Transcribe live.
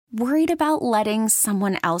Worried about letting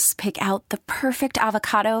someone else pick out the perfect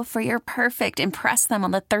avocado for your perfect impress them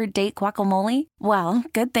on the third date guacamole? Well,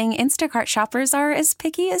 good thing Instacart shoppers are as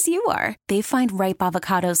picky as you are. They find ripe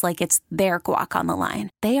avocados like it's their guac on the line.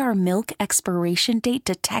 They are milk expiration date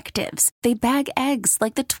detectives. They bag eggs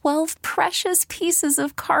like the 12 precious pieces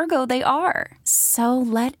of cargo they are. So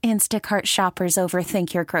let Instacart shoppers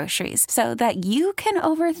overthink your groceries so that you can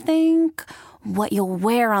overthink what you'll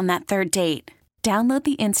wear on that third date. Download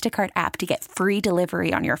the Instacart app to get free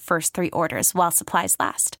delivery on your first 3 orders while supplies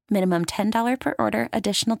last. Minimum $10 per order.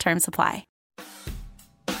 Additional terms apply.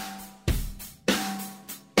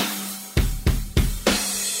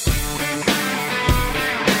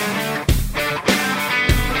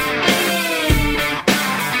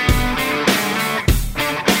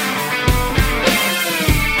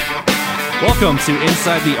 Welcome to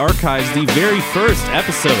Inside the Archives, the very first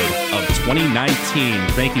episode of 2019.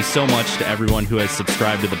 Thank you so much to everyone who has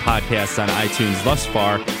subscribed to the podcast on iTunes thus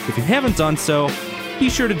far. If you haven't done so, be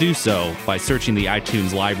sure to do so by searching the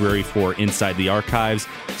iTunes library for Inside the Archives.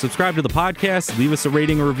 Subscribe to the podcast, leave us a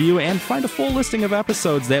rating or review, and find a full listing of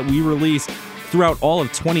episodes that we release throughout all of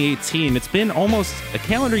 2018. It's been almost a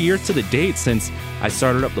calendar year to the date since I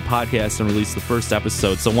started up the podcast and released the first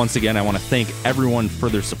episode. So once again, I want to thank everyone for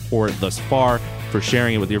their support thus far, for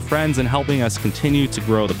sharing it with your friends, and helping us continue to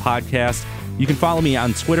grow the podcast. You can follow me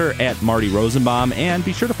on Twitter at Marty Rosenbaum, and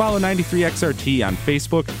be sure to follow 93XRT on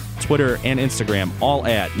Facebook, Twitter, and Instagram, all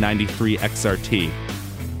at 93XRT.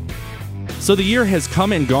 So the year has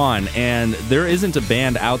come and gone, and there isn't a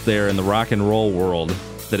band out there in the rock and roll world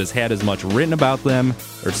that has had as much written about them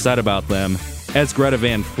or said about them as Greta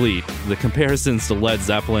Van Fleet. The comparisons to Led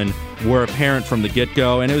Zeppelin were apparent from the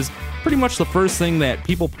get-go, and it was pretty much the first thing that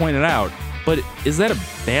people pointed out. But is that a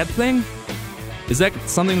bad thing? Is that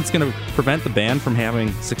something that's going to prevent the band from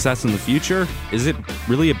having success in the future? Is it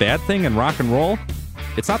really a bad thing in rock and roll?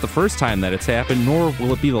 It's not the first time that it's happened, nor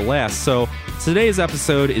will it be the last. So today's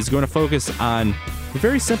episode is going to focus on a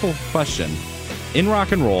very simple question. In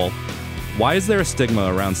rock and roll, why is there a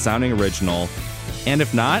stigma around sounding original? And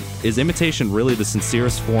if not, is imitation really the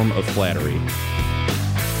sincerest form of flattery?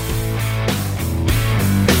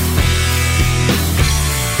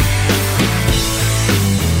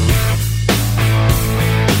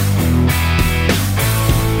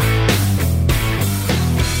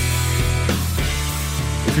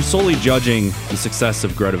 If you're solely judging the success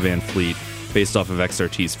of Greta Van Fleet based off of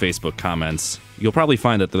XRT's Facebook comments, you'll probably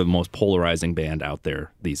find that they're the most polarizing band out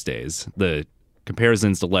there these days. The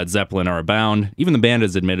comparisons to Led Zeppelin are abound. Even the band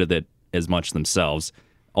has admitted that as much themselves.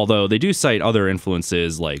 Although they do cite other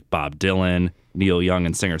influences like Bob Dylan, Neil Young,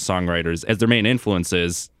 and singer-songwriters as their main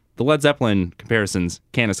influences, the Led Zeppelin comparisons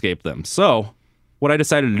can't escape them. So, what I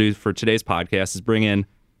decided to do for today's podcast is bring in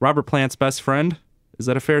Robert Plant's best friend. Is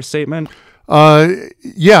that a fair statement?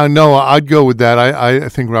 Yeah, no, I'd go with that. I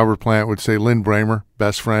think Robert Plant would say Lynn Bramer,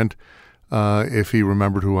 best friend, if he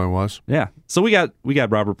remembered who I was. Yeah. So we got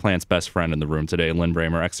Robert Plant's best friend in the room today, Lynn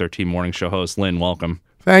Bramer, XRT morning show host. Lynn, welcome.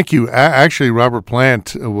 Thank you. Actually, Robert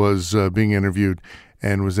Plant was being interviewed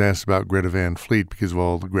and was asked about Greta Van Fleet because of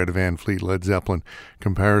all the Greta Van Fleet, Led Zeppelin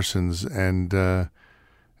comparisons, and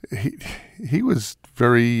he was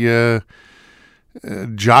very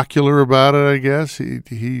jocular about it, I guess.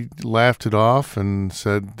 He laughed it off and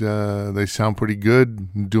said they sound pretty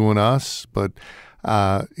good doing us. But,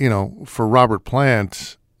 for Robert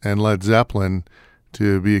Plant and Led Zeppelin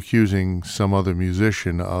to be accusing some other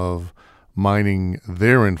musician of mining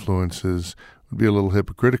their influences would be a little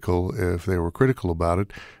hypocritical if they were critical about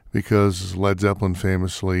it, because Led Zeppelin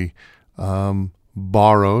famously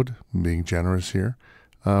borrowed, being generous here,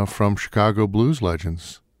 from Chicago blues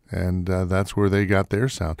legends. And that's where they got their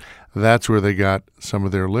sound. That's where they got some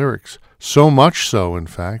of their lyrics. So much so, in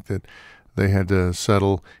fact, that they had to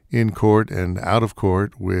settle in court and out of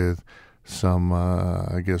court with some,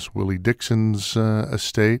 Willie Dixon's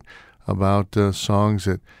estate about songs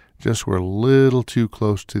that just were a little too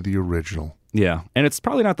close to the original. Yeah, and it's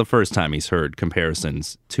probably not the first time he's heard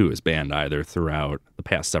comparisons to his band either throughout the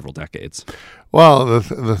past several decades. Well,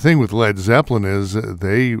 the thing with Led Zeppelin is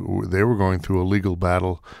they were going through a legal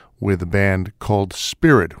battle with a band called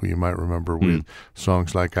Spirit, who you might remember with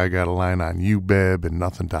songs like I Got a Line on You, Beb, and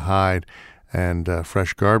Nothing to Hide, and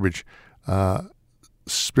Fresh Garbage.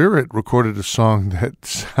 Spirit recorded a song that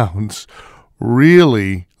sounds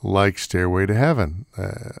really like Stairway to Heaven,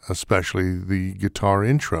 especially the guitar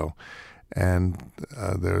intro. And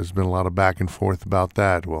there's been a lot of back and forth about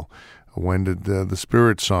that. Well, when did the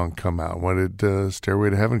Spirit song come out? When did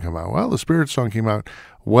Stairway to Heaven come out? Well, the Spirit song came out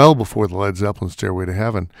well before the Led Zeppelin Stairway to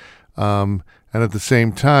Heaven. And at the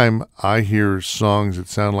same time, I hear songs that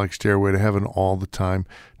sound like Stairway to Heaven all the time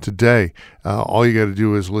today. All you got to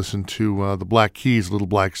do is listen to the Black Keys, Little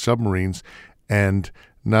Black Submarines, and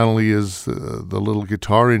not only is the little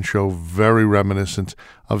guitar intro very reminiscent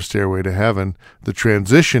of Stairway to Heaven, the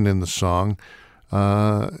transition in the song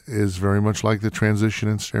is very much like the transition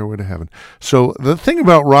in Stairway to Heaven. So the thing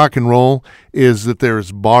about rock and roll is that there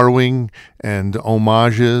is borrowing and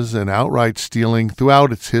homages and outright stealing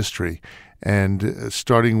throughout its history. And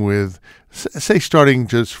starting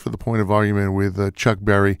just for the point of argument with Chuck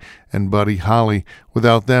Berry and Buddy Holly,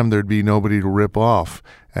 without them there'd be nobody to rip off.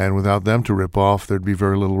 And without them to rip off, there'd be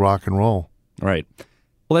very little rock and roll. Right.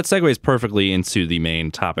 Well, that segues perfectly into the main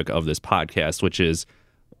topic of this podcast, which is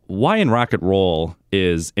why in rock and roll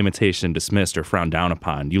is imitation dismissed or frowned down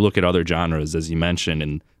upon? You look at other genres, as you mentioned,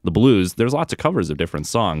 in the blues, there's lots of covers of different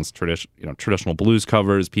songs, traditional blues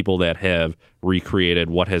covers, people that have recreated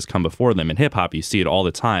what has come before them. In hip-hop, you see it all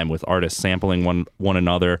the time with artists sampling one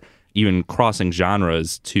another, even crossing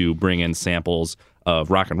genres to bring in samples of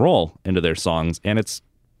rock and roll into their songs, and it's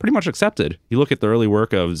pretty much accepted. You look at the early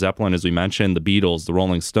work of Zeppelin, as we mentioned, the Beatles, the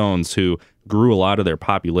Rolling Stones, who grew a lot of their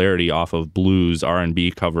popularity off of blues, R&B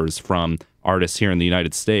covers from artists here in the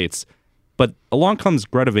United States. But along comes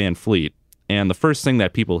Greta Van Fleet, and the first thing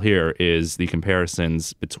that people hear is the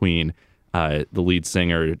comparisons between the lead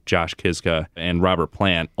singer, Josh Kiszka, and Robert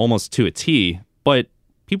Plant, almost to a T, but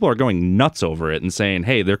people are going nuts over it and saying,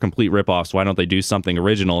 hey, they're complete ripoffs, why don't they do something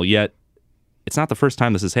original? Yet, it's not the first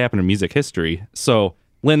time this has happened in music history. So,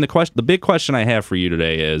 Lynn, the big question I have for you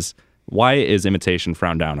today is, why is imitation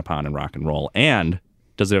frowned down upon in rock and roll? And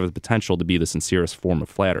does it have the potential to be the sincerest form of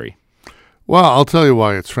flattery? Well, I'll tell you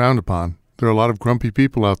why it's frowned upon. There are a lot of grumpy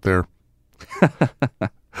people out there.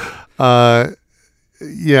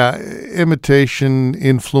 Imitation,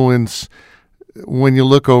 influence. When you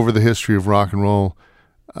look over the history of rock and roll,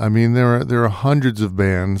 I mean, there are hundreds of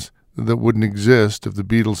bands that wouldn't exist if the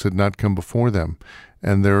Beatles had not come before them.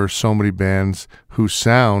 And there are so many bands whose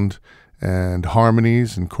sound and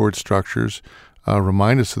harmonies and chord structures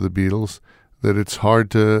remind us of the Beatles that it's hard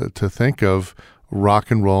to think of rock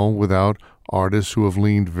and roll without artists who have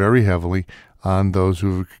leaned very heavily on those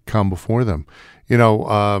who have come before them. You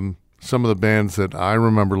know, some of the bands that I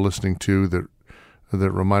remember listening to that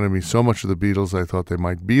reminded me so much of the Beatles, I thought they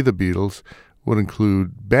might be the Beatles, would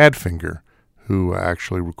include Badfinger, who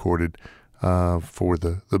actually recorded for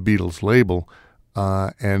the Beatles label.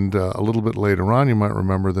 And a little bit later on, you might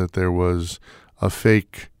remember that there was a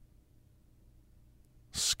fake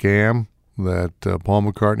scam that Paul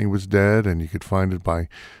McCartney was dead, and you could find it by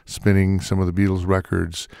spinning some of the Beatles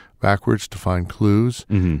records backwards to find clues.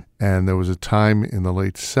 Mm-hmm. And there was a time in the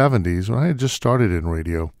late 70s when I had just started in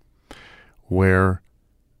radio where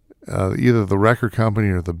either the record company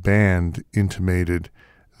or the band intimated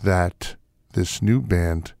that this new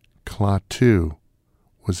band, Klaatu,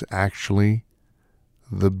 was actually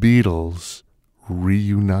the Beatles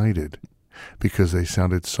reunited, because they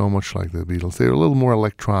sounded so much like the Beatles. They were a little more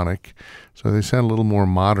electronic, so they sound a little more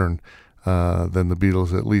modern than the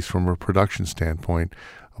Beatles, at least from a production standpoint.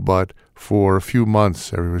 But for a few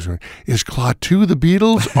months, everybody was going, is Klaatu the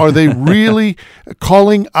Beatles? Are they really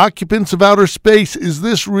calling Occupants of Outer Space? Is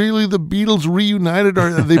this really the Beatles reunited?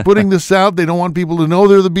 Are they putting this out? They don't want people to know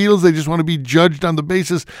they're the Beatles. They just want to be judged on the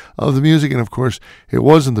basis of the music. And, of course, it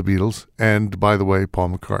wasn't the Beatles. And, by the way, Paul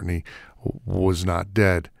McCartney was not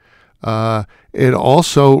dead. It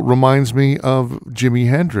also reminds me of Jimi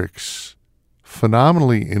Hendrix,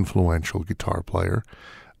 phenomenally influential guitar player.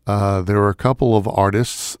 There were a couple of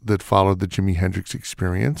artists that followed the Jimi Hendrix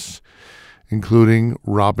experience, including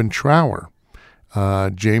Robin Trower.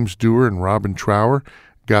 James Dewar and Robin Trower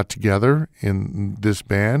got together in this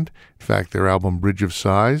band. In fact, their album Bridge of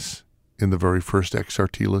Sighs, in the very first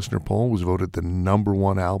XRT listener poll, was voted the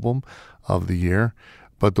 #1 album of the year.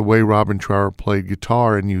 But the way Robin Trower played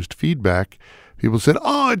guitar and used feedback, people said,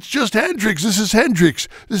 oh, it's just Hendrix. This is Hendrix.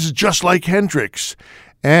 This is just like Hendrix.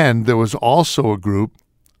 And there was also a group,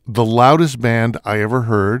 the loudest band I ever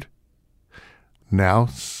heard, now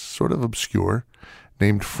sort of obscure,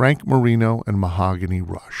 named Frank Marino and Mahogany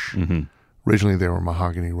Rush. Mm-hmm. Originally they were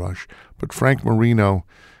Mahogany Rush, but Frank Marino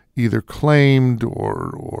either claimed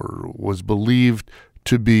or was believed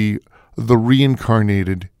to be the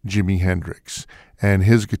reincarnated Jimi Hendrix. And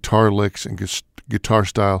his guitar licks and guitar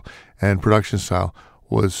style and production style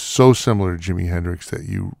was so similar to Jimi Hendrix that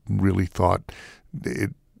you really thought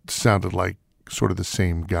it sounded like sort of the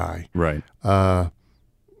same guy. Right. And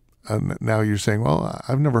now you're saying, well,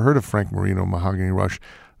 I've never heard of Frank Marino, Mahogany Rush.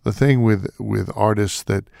 The thing with artists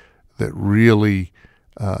that really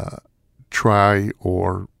try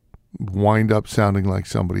or wind up sounding like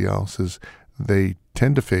somebody else as they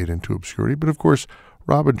tend to fade into obscurity. But of course,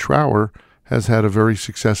 Robin Trower has had a very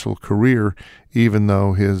successful career, even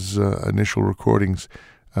though his initial recordings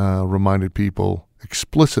reminded people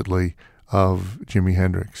explicitly of Jimi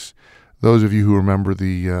Hendrix. Those of you who remember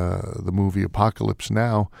the movie Apocalypse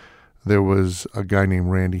Now, there was a guy named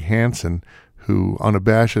Randy Hansen who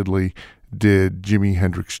unabashedly did Jimi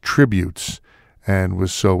Hendrix tributes and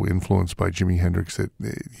was so influenced by Jimi Hendrix that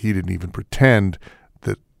he didn't even pretend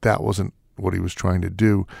that that wasn't what he was trying to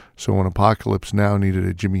do. So when Apocalypse Now needed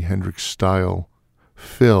a Jimi Hendrix-style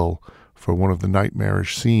fill for one of the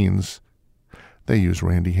nightmarish scenes, they used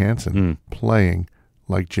Randy Hansen playing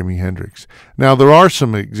like Jimi Hendrix. Now, there are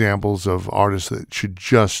some examples of artists that should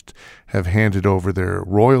just have handed over their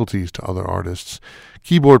royalties to other artists.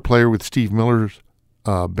 Keyboard player with Steve Miller's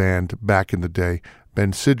band back in the day,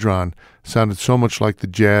 Ben Sidran, sounded so much like the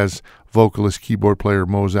jazz vocalist keyboard player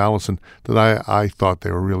Mose Allison that I thought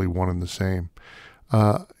they were really one and the same.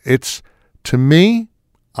 To me,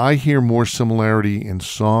 I hear more similarity in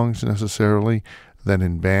songs necessarily than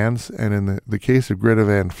in bands. And in the case of Greta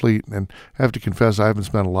Van Fleet, and I have to confess, I haven't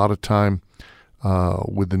spent a lot of time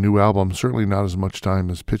with the new album, certainly not as much time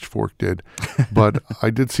as Pitchfork did, but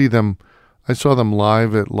I saw them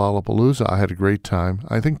live at Lollapalooza. I had a great time.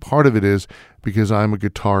 I think part of it is because I'm a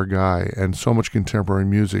guitar guy, and so much contemporary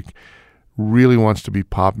music really wants to be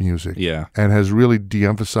pop music, and has really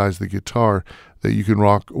de-emphasized the guitar that you can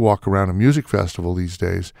walk around a music festival these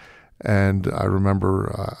days. And I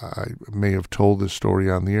remember I may have told this story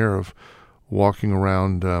on the air of walking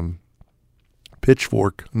around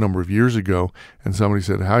Pitchfork a number of years ago, and somebody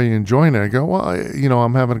said, "How are you enjoying it?" I go, "Well,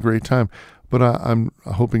 I'm having a great time, but I'm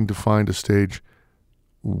hoping to find a stage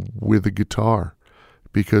with a guitar,"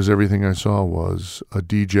 because everything I saw was a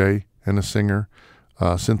DJ and a singer,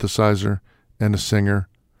 a synthesizer and a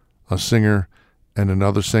singer and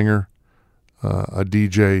another singer, a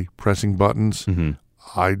DJ pressing buttons. Mm-hmm.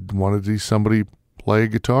 I wanted to see somebody play a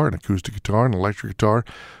guitar, an acoustic guitar, an electric guitar.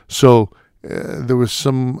 So there was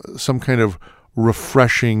some kind of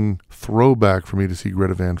refreshing throwback for me to see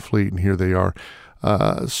Greta Van Fleet, and here they are,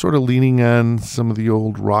 sort of leaning on some of the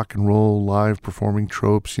old rock and roll live performing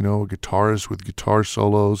tropes, a guitarist with guitar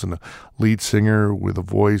solos and a lead singer with a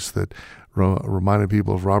voice that reminded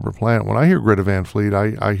people of Robert Plant. When I hear Greta Van Fleet,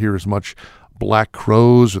 I hear as much Black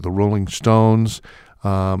Crowes or the Rolling Stones,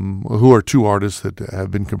 who are two artists that have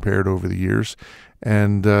been compared over the years.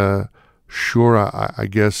 And sure, I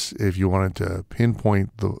guess if you wanted to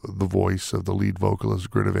pinpoint the voice of the lead vocalist,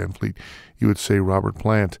 Greta Van Fleet, you would say Robert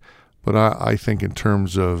Plant. But I think in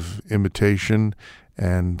terms of imitation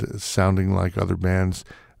and sounding like other bands,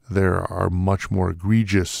 there are much more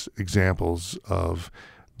egregious examples of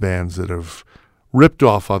bands that have ripped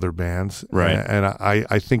off other bands. Right. And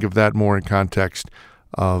I think of that more in context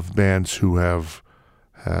of bands who have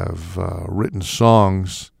written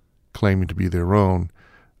songs claiming to be their own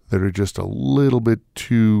that are just a little bit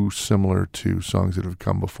too similar to songs that have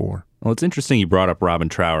come before. Well, it's interesting you brought up Robin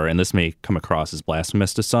Trower, and this may come across as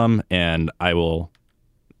blasphemous to some, and I will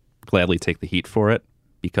gladly take the heat for it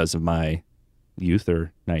because of my youth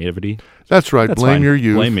or naivety. That's right. That's Blame fine. your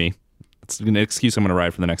youth. Blame me. It's an excuse I'm going to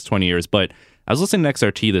ride for the next 20 years. But I was listening to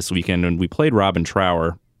XRT this weekend, and we played Robin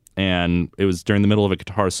Trower, and it was during the middle of a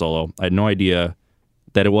guitar solo. I had no idea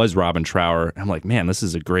that it was Robin Trower. I'm like, man, this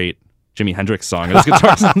is a great Jimi Hendrix song. And this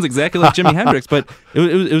guitar sounds exactly like Jimi Hendrix, but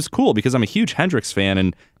it was cool because I'm a huge Hendrix fan,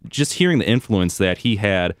 and just hearing the influence that he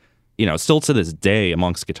had, still to this day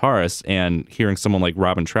amongst guitarists, and hearing someone like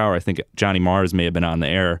Robin Trower, I think Johnny Mars may have been on the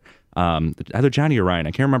air, either Johnny or Ryan,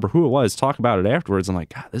 I can't remember who it was, talk about it afterwards. I'm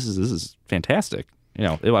like, God, this is fantastic.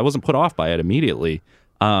 I wasn't put off by it immediately.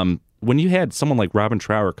 When you had someone like Robin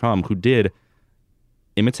Trower come who did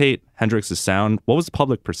imitate Hendrix's sound, what was the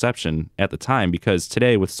public perception at the time? Because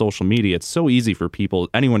today with social media, it's so easy for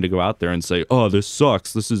anyone to go out there and say, "Oh, this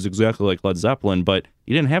sucks. This is exactly like Led Zeppelin," but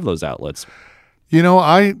you didn't have those outlets.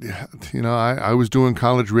 I was doing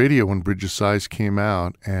college radio when Bridge of Sighs came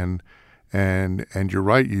out, and you're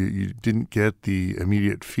right, you didn't get the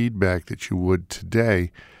immediate feedback that you would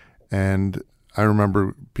today. And I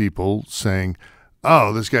remember people saying,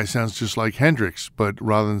 "Oh, this guy sounds just like Hendrix," but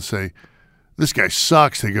rather than say, "This guy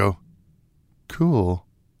sucks," they go, "Cool.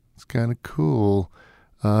 It's kind of cool."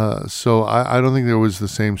 So I don't think there was the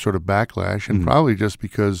same sort of backlash, and probably just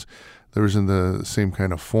because there wasn't the same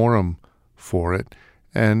kind of forum for it.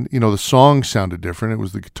 And, the song sounded different. It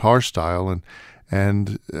was the guitar style.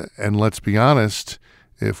 And let's be honest,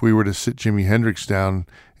 if we were to sit Jimi Hendrix down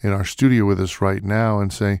in our studio with us right now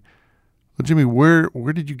and say, "Well, Jimmy, where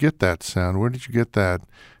did you get that sound? Where did you get that,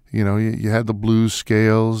 You had the blues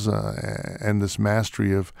scales and this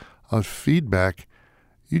mastery of feedback.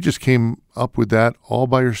 You just came up with that all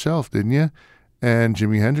by yourself, didn't you? And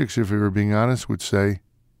Jimi Hendrix, if we were being honest, would say,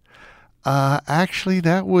 actually,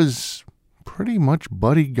 that was pretty much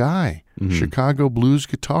Buddy Guy, Chicago blues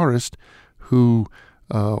guitarist who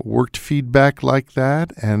worked feedback like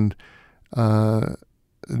that. And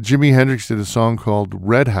Jimi Hendrix did a song called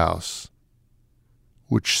Red House,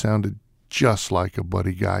 which sounded just like a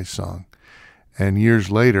Buddy Guy song. And years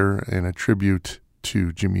later, in a tribute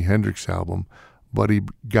to Jimi Hendrix album, Buddy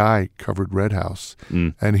Guy covered Red House.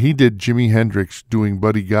 And he did Jimi Hendrix doing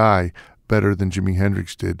Buddy Guy better than Jimi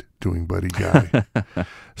Hendrix did doing Buddy Guy.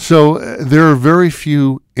 So there are very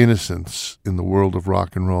few innocents in the world of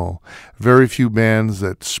rock and roll. Very few bands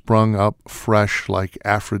that sprung up fresh like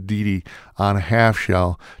Aphrodite on a half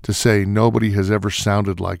shell to say nobody has ever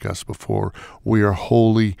sounded like us before. We are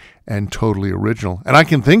wholly and totally original. And I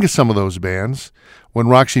can think of some of those bands. When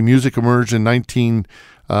Roxy Music emerged in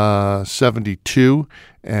 1972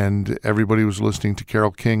 and everybody was listening to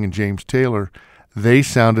Carole King and James Taylor, they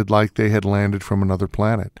sounded like they had landed from another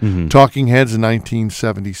planet. Talking Heads in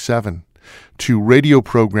 1977. To radio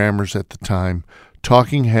programmers at the time,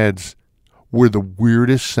 Talking Heads were the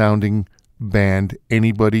weirdest sounding band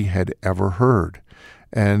anybody had ever heard.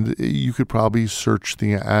 And you could probably search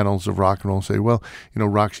the annals of rock and roll and say, well,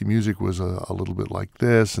 Roxy Music was a little bit like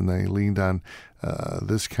this, and they leaned on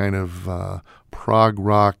this kind of prog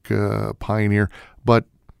rock pioneer. But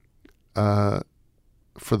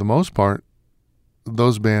for the most part,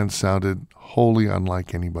 those bands sounded wholly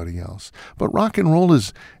unlike anybody else. But rock and roll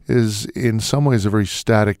is in some ways a very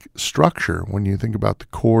static structure when you think about the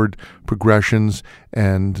chord progressions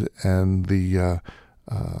and the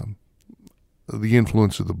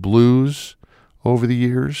influence of the blues over the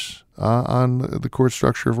years on the chord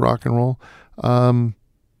structure of rock and roll.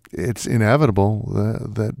 It's inevitable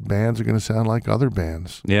that bands are going to sound like other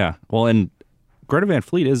bands. Yeah. Well, and Greta Van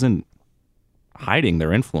Fleet isn't hiding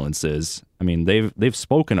their influences. I mean, they've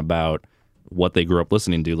spoken about what they grew up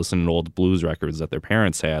listening to old blues records that their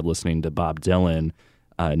parents had, listening to Bob Dylan,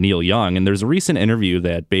 Neil Young. And there's a recent interview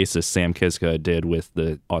that bassist Sam Kiska did with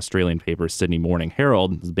the Australian paper Sydney Morning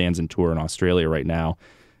Herald. The band's in tour in Australia right now.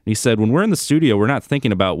 And he said, when we're in the studio, we're not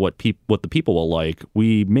thinking about what the people will like.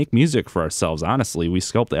 We make music for ourselves, honestly. We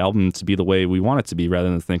sculpt the album to be the way we want it to be rather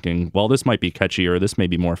than thinking, well, this might be catchy or this may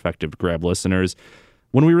be more effective to grab listeners.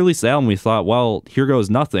 When we released the album, we thought, well, here goes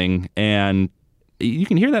nothing. And you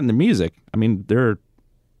can hear that in the music. I mean,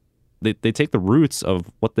 they take the roots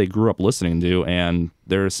of what they grew up listening to, and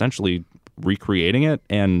they're essentially recreating it,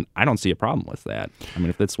 and I don't see a problem with that. I mean,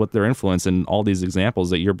 if that's what their influence and all these examples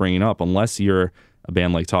that you're bringing up, unless you're a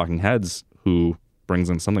band like Talking Heads who brings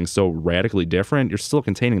in something so radically different, you're still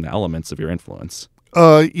containing the elements of your influence.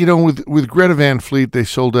 With Greta Van Fleet, they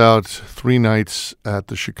sold out 3 nights at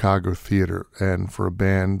the Chicago Theater, and for a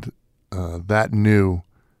band that new,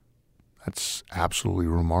 that's absolutely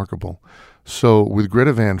remarkable. So with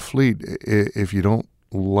Greta Van Fleet, if you don't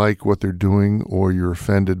like what they're doing or you're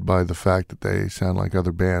offended by the fact that they sound like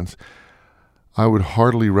other bands, I would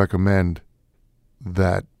heartily recommend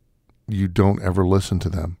that you don't ever listen to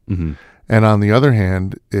them. And on the other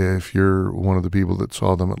hand, if you're one of the people that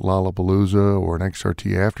saw them at Lollapalooza or an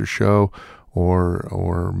XRT after show,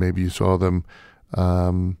 or maybe you saw them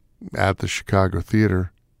at the Chicago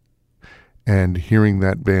Theater, and hearing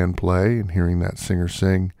that band play and hearing that singer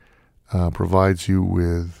sing provides you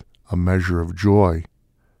with a measure of joy,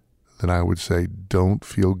 then I would say don't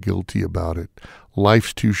feel guilty about it.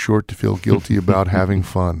 Life's too short to feel guilty about having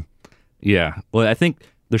fun. Yeah. Well, I think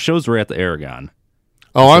the shows were at the Aragon.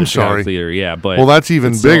 Oh, I'm sorry. Theater, yeah, but well, that's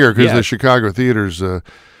even bigger because the Chicago Theater's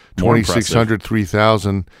 2,600,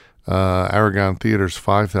 3,000. Aragon Theater's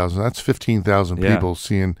 5,000. That's 15,000 people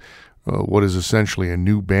seeing what is essentially a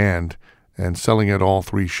new band and selling at all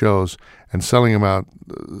 3 shows and selling them out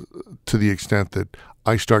to the extent that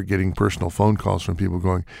I start getting personal phone calls from people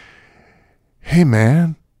going, "Hey,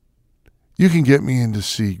 man, you can get me in to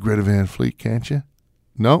see Greta Van Fleet, can't you?"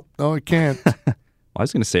 No, I can't. I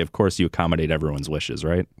was going to say, of course, you accommodate everyone's wishes,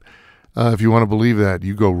 right? If you want to believe that,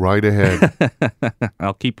 you go right ahead.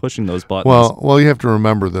 I'll keep pushing those buttons. Well, you have to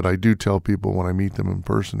remember that I do tell people when I meet them in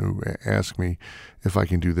person who ask me if I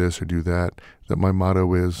can do this or do that, that my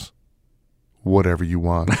motto is, whatever you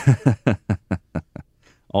want.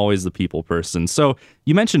 Always the people person. So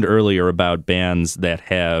you mentioned earlier about bands that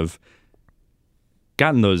have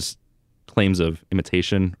gotten those claims of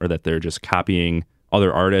imitation or that they're just copying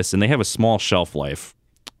other artists, and they have a small shelf life.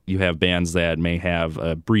 You have bands that may have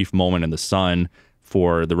a brief moment in the sun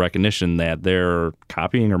for the recognition that they're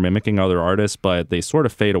copying or mimicking other artists, but they sort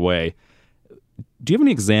of fade away. Do you have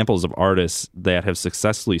any examples of artists that have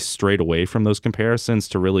successfully strayed away from those comparisons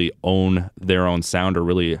to really own their own sound or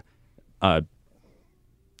really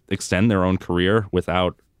extend their own career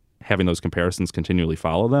without having those comparisons continually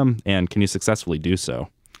follow them? And can you successfully do so?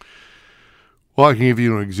 Well, I can give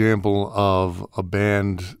you an example of a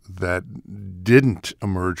band that didn't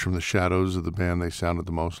emerge from the shadows of the band they sounded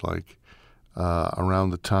the most like.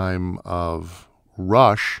 Around the time of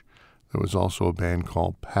Rush, there was also a band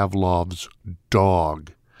called Pavlov's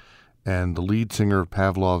Dog, and the lead singer of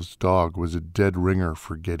Pavlov's Dog was a dead ringer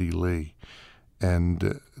for Geddy Lee.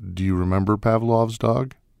 And do you remember Pavlov's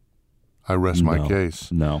Dog? I rest my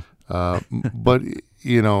case. No. But,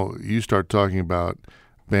 you start talking about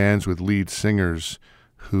bands with lead singers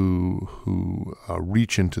who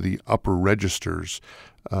reach into the upper registers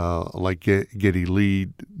like Geddy Lee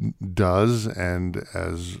does, and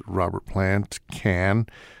as Robert Plant can.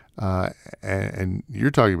 And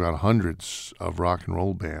you're talking about hundreds of rock and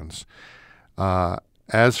roll bands.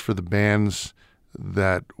 As for the bands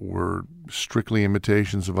that were strictly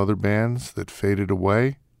imitations of other bands that faded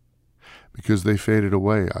away, because they faded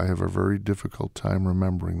away, I have a very difficult time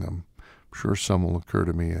remembering them. I'm sure some will occur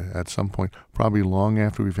to me at some point, probably long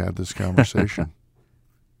after we've had this conversation.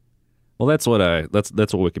 Well, that's what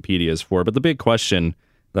Wikipedia is for. But the big question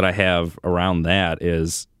that I have around that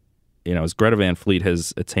is, as Greta Van Fleet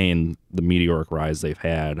has attained the meteoric rise they've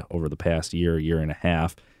had over the past year and a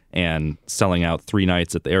half, and selling out 3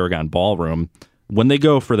 nights at the Aragon Ballroom, when they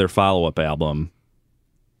go for their follow-up album,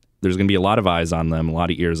 there's going to be a lot of eyes on them, a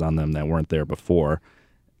lot of ears on them that weren't there before.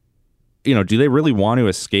 Do they really want to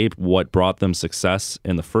escape what brought them success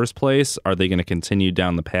in the first place? Are they going to continue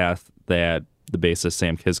down the path that the bassist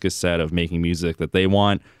Sam Kiskus said of making music that they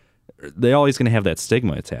want? They're always going to have that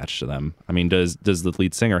stigma attached to them. I mean, does the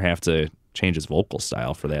lead singer have to change his vocal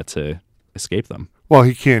style for that to escape them? Well,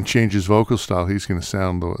 he can't change his vocal style. He's going to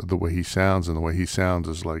sound the way he sounds, and the way he sounds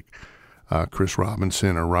is like Chris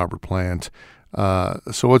Robinson or Robert Plant.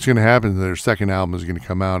 So what's going to happen is their second album is going to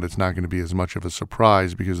come out. It's not going to be as much of a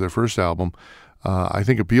surprise because their first album, I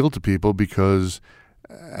think, appealed to people because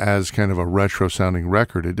as kind of a retro-sounding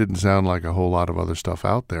record, it didn't sound like a whole lot of other stuff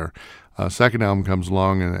out there. Second album comes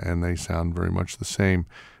along and they sound very much the same,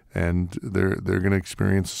 and they're going to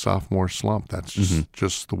experience a sophomore slump. That's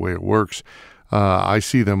just the way it works. I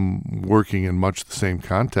see them working in much the same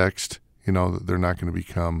context. They're not going to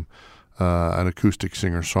become an acoustic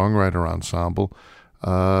singer-songwriter ensemble.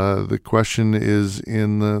 The question is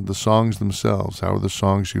in the songs themselves. How are the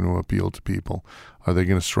songs going to appeal to people? Are they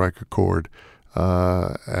going to strike a chord?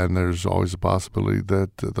 And there's always a possibility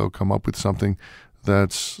that they'll come up with something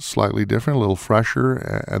that's slightly different, a little fresher,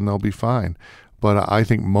 and they'll be fine. But I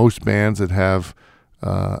think most bands that have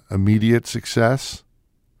immediate success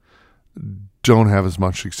don't have as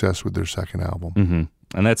much success with their second album. Mm-hmm.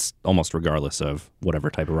 And that's almost regardless of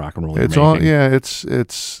whatever type of rock and roll it's you're making.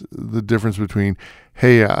 It's the difference between,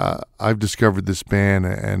 hey, I've discovered this band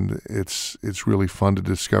and it's really fun to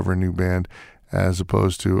discover a new band, as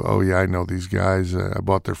opposed to, oh yeah, I know these guys. I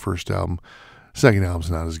bought their first album. Second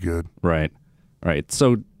album's not as good. Right.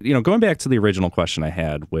 So, going back to the original question I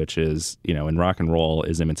had, which is, in rock and roll,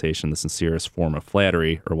 is imitation the sincerest form of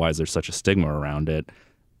flattery, or why is there such a stigma around it?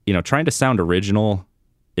 Trying to sound original,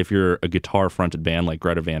 if you're a guitar-fronted band like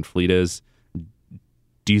Greta Van Fleet is,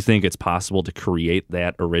 do you think it's possible to create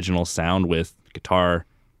that original sound with guitar,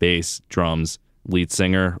 bass, drums, lead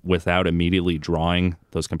singer without immediately drawing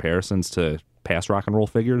those comparisons to past rock and roll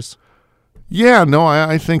figures? Yeah, no,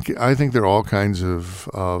 I think there are all kinds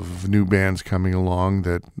of new bands coming along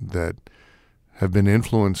that have been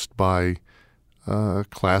influenced by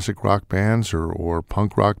classic rock bands or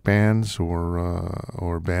punk rock bands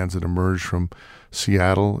or bands that emerged from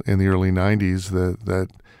Seattle in the early 90s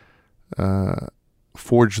that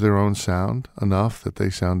forged their own sound enough that they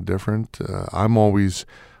sound different. I'm always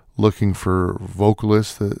looking for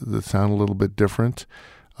vocalists that sound a little bit different.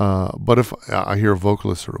 But if I hear a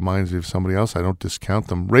vocalist that reminds me of somebody else, I don't discount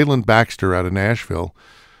them. Raylan Baxter out of Nashville,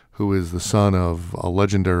 who is the son of a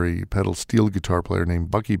legendary pedal steel guitar player named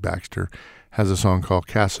Bucky Baxter, has a song called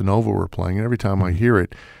Casanova we're playing. And every time I hear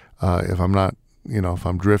it, if I'm not, if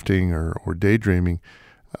I'm drifting or daydreaming,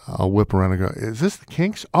 I'll whip around and go, is this the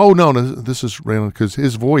Kinks? Oh, no, this is Raylan, because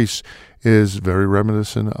his voice is very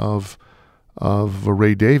reminiscent of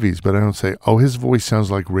Ray Davies, but I don't say, oh, his voice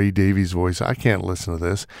sounds like Ray Davies' voice. I can't listen to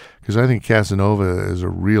this, because I think Casanova is a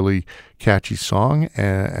really catchy song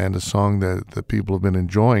and a song that people have been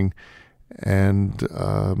enjoying, and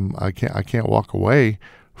I can't walk away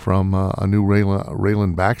from a new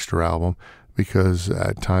Raylan Baxter album because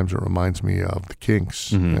at times it reminds me of the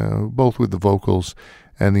Kinks, both with the vocals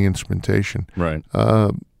and the instrumentation. Right.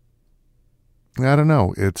 I don't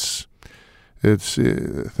know. It's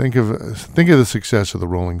think of the success of the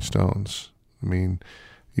Rolling Stones. I mean,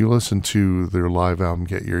 you listen to their live album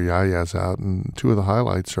 "Get Your Ya-Ya's Out," and two of the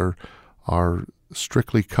highlights are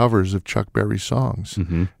strictly covers of Chuck Berry songs,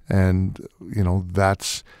 and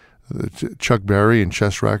that's Chuck Berry and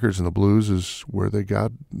Chess Records and the blues is where they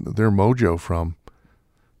got their mojo from.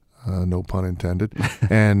 No pun intended.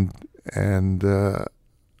 and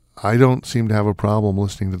I don't seem to have a problem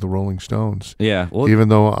listening to the Rolling Stones. Yeah. Well, even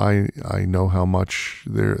though I know how much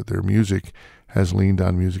their music has leaned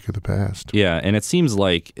on music of the past. Yeah, and it seems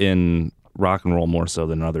like in rock and roll more so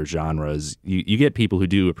than other genres, you get people who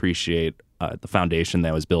do appreciate the foundation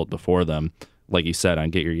that was built before them. Like you said, on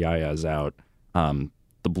Get Your Ya-Ya's Out,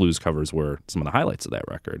 the blues covers were some of the highlights of that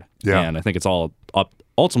record. Yeah. And I think it's all up.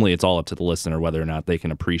 Ultimately, it's all up to the listener whether or not they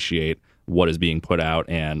can appreciate what is being put out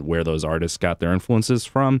and where those artists got their influences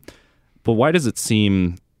from. But why does it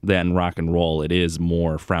seem that in rock and roll it is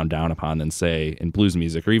more frowned down upon than, say, in blues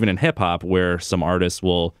music or even in hip hop, where some artists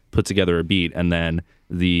will put together a beat and then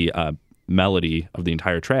the melody of the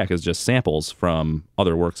entire track is just samples from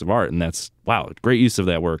other works of art, and that's great use of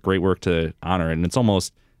that work, great work to honor, and it's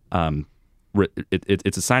almost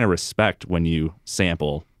it's a sign of respect when you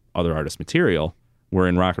sample other artists' material. Where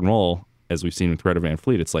in rock and roll, as we've seen with Greta Van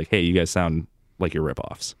Fleet, it's like, hey, you guys sound like you're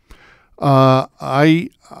ripoffs. I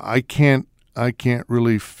can't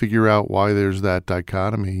really figure out why there's that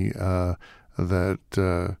dichotomy.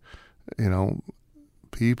 That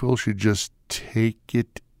people should just take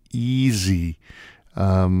it easy.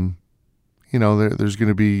 There's going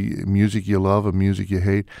to be music you love and music you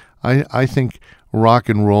hate. I think rock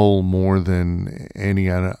and roll more than any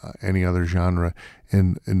other genre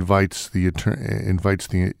invites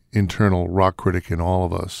the internal rock critic in all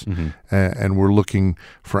of us, and we're looking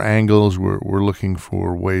for angles. We're looking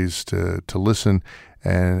for ways to listen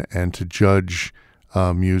and to judge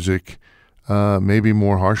music, maybe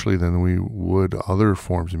more harshly than we would other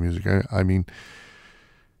forms of music. I mean,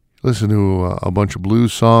 listen to a bunch of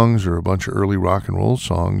blues songs or a bunch of early rock and roll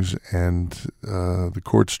songs, and the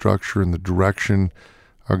chord structure and the direction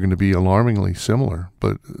are going to be alarmingly similar,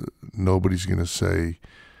 but nobody's going to say,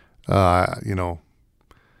 I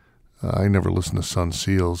never listen to Sun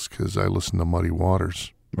Seals because I listen to Muddy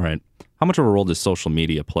Waters. Right. How much of a role does social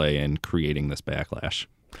media play in creating this backlash?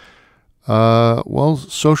 Well,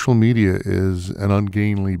 social media is an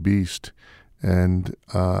ungainly beast. And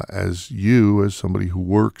as somebody who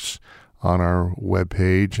works on our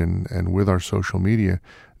webpage and with our social media,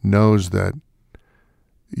 knows that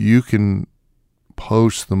you can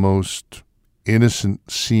post the most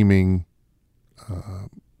innocent-seeming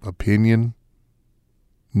opinion,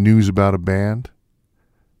 news about a band,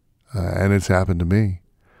 and it's happened to me.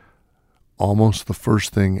 Almost the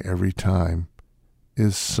first thing every time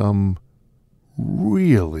is some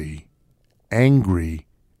really angry,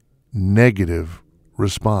 negative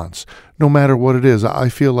response, no matter what it is. I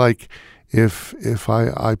feel like if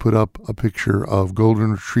I put up a picture of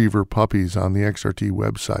golden retriever puppies on the XRT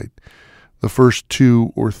website, the first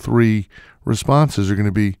 2 or 3 responses are going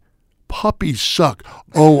to be, puppies suck.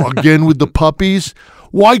 Oh, again with the puppies?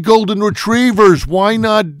 Why golden retrievers? Why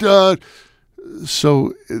not?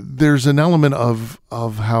 So there's an element of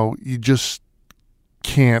how you just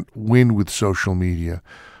can't win with social media,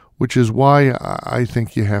 which is why I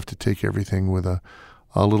think you have to take everything with a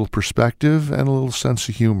little perspective and a little sense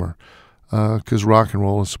of humor, because rock and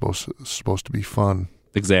roll is supposed to be fun.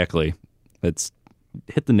 Exactly. It's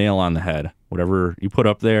hit the nail on the head. Whatever you put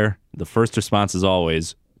up there, the first response is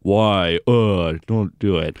always, why? Don't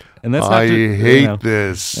do it. And that's I hate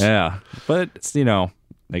this. Yeah, but it's,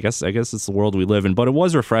 I guess it's the world we live in. But it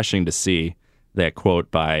was refreshing to see that quote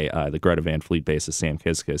by the Greta Van Fleet bassist Sam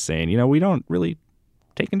Kiska saying, we don't really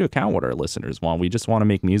take into account what our listeners want. We just want to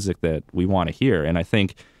make music that we want to hear. And I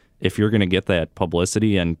think if you're going to get that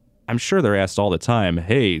publicity, and I'm sure they're asked all the time,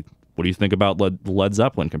 hey, what do you think about Led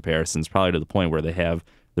Zeppelin comparisons? Probably to the point where they have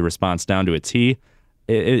the response down to a T.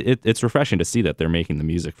 It's refreshing to see that they're making the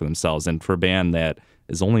music for themselves. And for a band that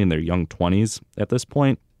is only in their young 20s at this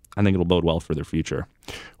point, I think it'll bode well for their future.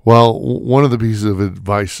 Well, one of the pieces of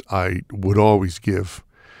advice I would always give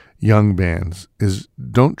young bands is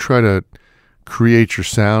don't try to create your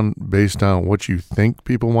sound based on what you think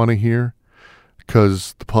people want to hear,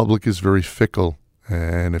 because the public is very fickle.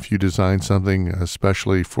 And if you design something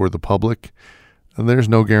especially for the public, there's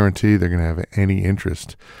no guarantee they're going to have any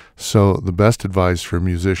interest. So the best advice for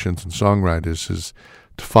musicians and songwriters is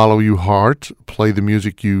to follow your heart, play the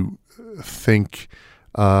music you think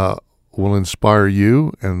will inspire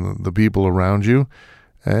you and the people around you,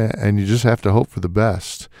 and you just have to hope for the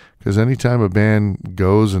best. Because anytime a band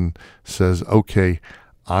goes and says, okay,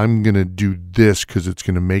 I'm going to do this because it's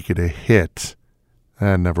going to make it a hit,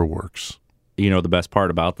 that never works. You know the best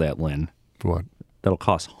part about that, Lynn? What? That'll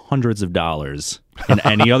cost hundreds of dollars in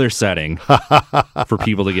any other setting for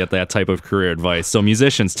people to get that type of career advice. So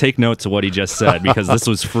musicians, take note to what he just said, because this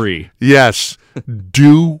was free. Yes.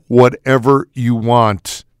 Do whatever you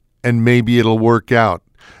want, and maybe it'll work out.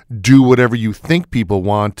 Do whatever you think people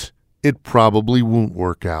want. It probably won't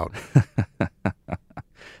work out.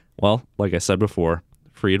 Well, like I said before,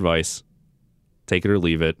 free advice. Take it or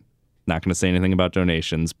leave it. Not going to say anything about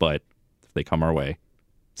donations, but if they come our way,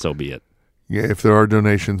 so be it. Yeah, if there are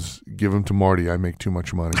donations, give them to Marty. I make too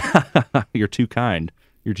much money. You're too kind.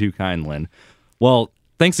 You're too kind, Lynn. Well,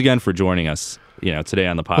 thanks again for joining us, today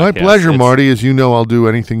on the podcast. My pleasure, Marty. As you know, I'll do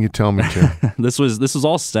anything you tell me to. This was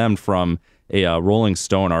all stemmed from a Rolling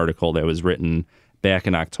Stone article that was written back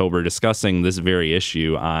in October discussing this very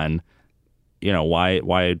issue on,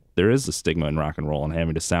 why there is a stigma in rock and roll and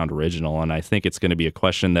having to sound original. And I think it's going to be a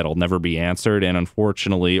question that'll never be answered. And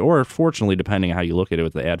unfortunately, or fortunately, depending on how you look at it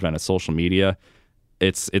with the advent of social media,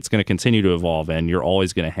 it's going to continue to evolve. And you're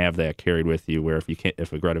always going to have that carried with you, where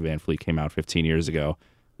if a Greta Van Fleet came out 15 years ago,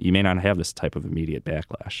 you may not have this type of immediate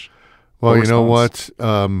backlash. Well, you know what?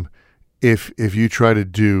 If you try to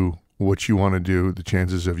do what you want to do, the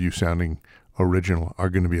chances of you sounding original are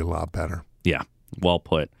going to be a lot better. Yeah, well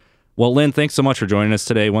put. Well, Lynn, thanks so much for joining us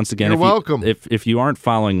today. Once again, You're welcome. If you aren't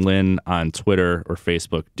following Lynn on Twitter or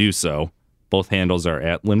Facebook, do so. Both handles are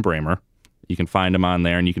at Lynn Bramer. You can find him on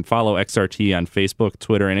there, and you can follow XRT on Facebook,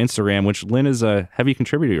 Twitter, and Instagram, which Lynn is a heavy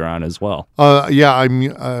contributor on as well.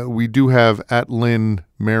 We do have at Lynn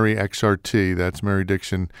Mary XRT. That's Mary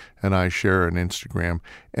Dixon, and I share an Instagram.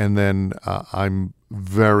 And then I'm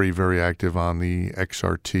very, very active on the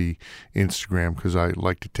XRT Instagram because I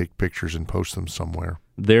like to take pictures and post them somewhere.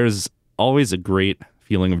 There's always a great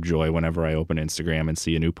feeling of joy whenever I open Instagram and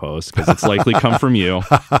see a new post, because it's likely come from you.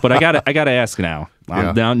 But I gotta ask now,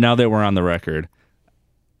 now that we're on the record,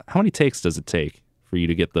 how many takes does it take for you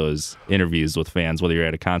to get those interviews with fans, whether you're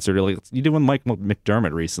at a concert or like you did with Mike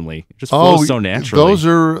McDermott recently? It just flows so naturally.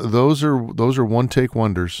 Those are one-take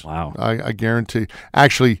wonders. Wow. I guarantee.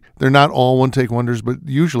 Actually, they're not all one-take wonders, but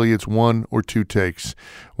usually it's one or two takes.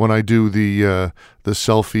 When I do the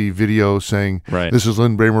selfie video saying, right, this is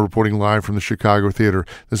Lynn Bramer reporting live from the Chicago Theater.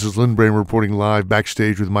 This is Lynn Bramer reporting live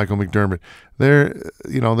backstage with Michael McDermott. They're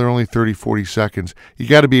only 30, 40 seconds. You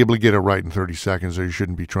got to be able to get it right in 30 seconds, or you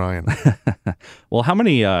shouldn't be trying. Well, how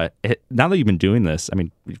many, now that you've been doing this, I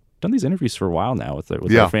mean, you've done these interviews for a while now with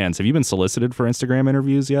our fans. Have you been solicited for Instagram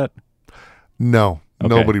interviews yet? No.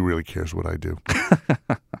 Okay. Nobody really cares what I do.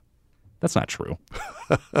 That's not true,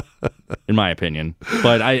 in my opinion.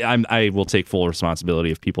 But I will take full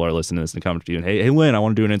responsibility if people are listening to this and come to you and, hey, Lynn, I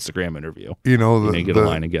want to do an Instagram interview. Get a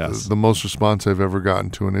line of guess. The most response I've ever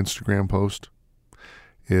gotten to an Instagram post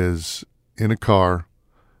is in a car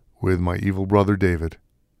with my evil brother David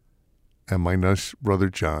and my nice brother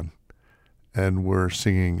John, and we're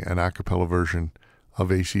singing an a cappella version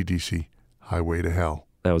of AC/DC, Highway to Hell.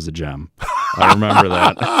 That was a gem. I remember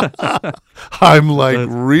that. I'm like,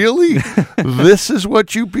 really? This is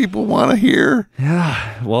what you people want to hear?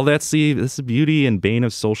 Yeah. Well, this is the beauty and bane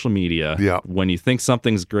of social media. Yeah. When you think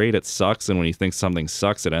something's great, it sucks. And when you think something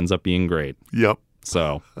sucks, it ends up being great. Yep.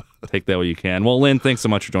 So take that what you can. Well, Lynn, thanks so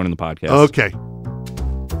much for joining the podcast. Okay.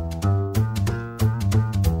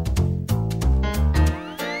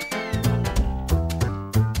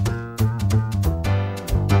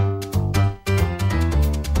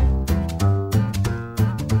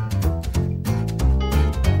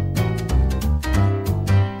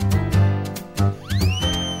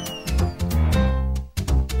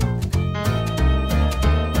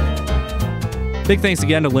 Big thanks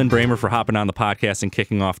again to Lynn Bramer for hopping on the podcast and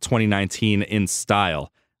kicking off 2019 in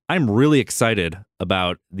style. I'm really excited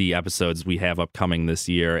about the episodes we have upcoming this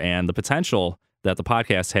year and the potential that the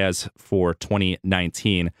podcast has for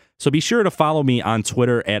 2019. So be sure to follow me on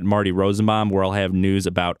Twitter at Marty Rosenbaum, where I'll have news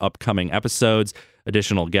about upcoming episodes,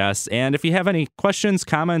 additional guests, and if you have any questions,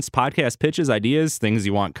 comments, podcast pitches, ideas, things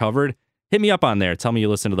you want covered, hit me up on there. Tell me you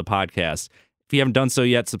listen to the podcast. If you haven't done so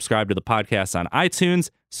yet, subscribe to the podcast on iTunes.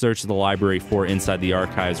 Search the library for Inside the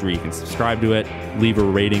Archives, where you can subscribe to it, leave a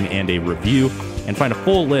rating and a review, and find a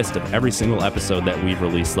full list of every single episode that we've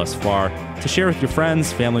released thus far to share with your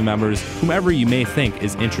friends, family members, whomever you may think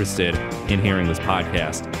is interested in hearing this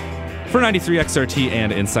podcast. For 93XRT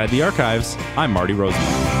and Inside the Archives, I'm Marty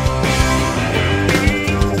Rosenbaum.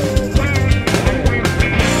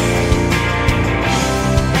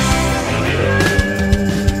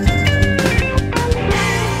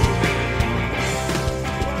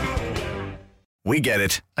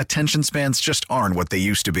 Attention spans just aren't what they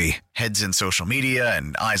used to be. Heads in social media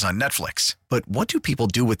and eyes on Netflix. But what do people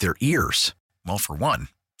do with their ears? Well, for one,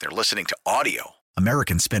 they're listening to audio.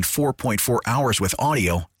 Americans spend 4.4 hours with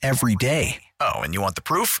audio every day. Oh, and you want the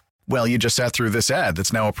proof? Well, you just sat through this ad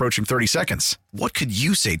that's now approaching 30 seconds. What could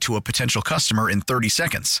you say to a potential customer in 30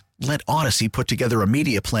 seconds? Let Odyssey put together a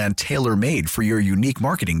media plan tailor-made for your unique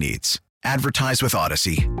marketing needs. Advertise with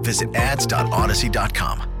Odyssey. Visit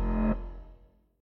ads.odyssey.com.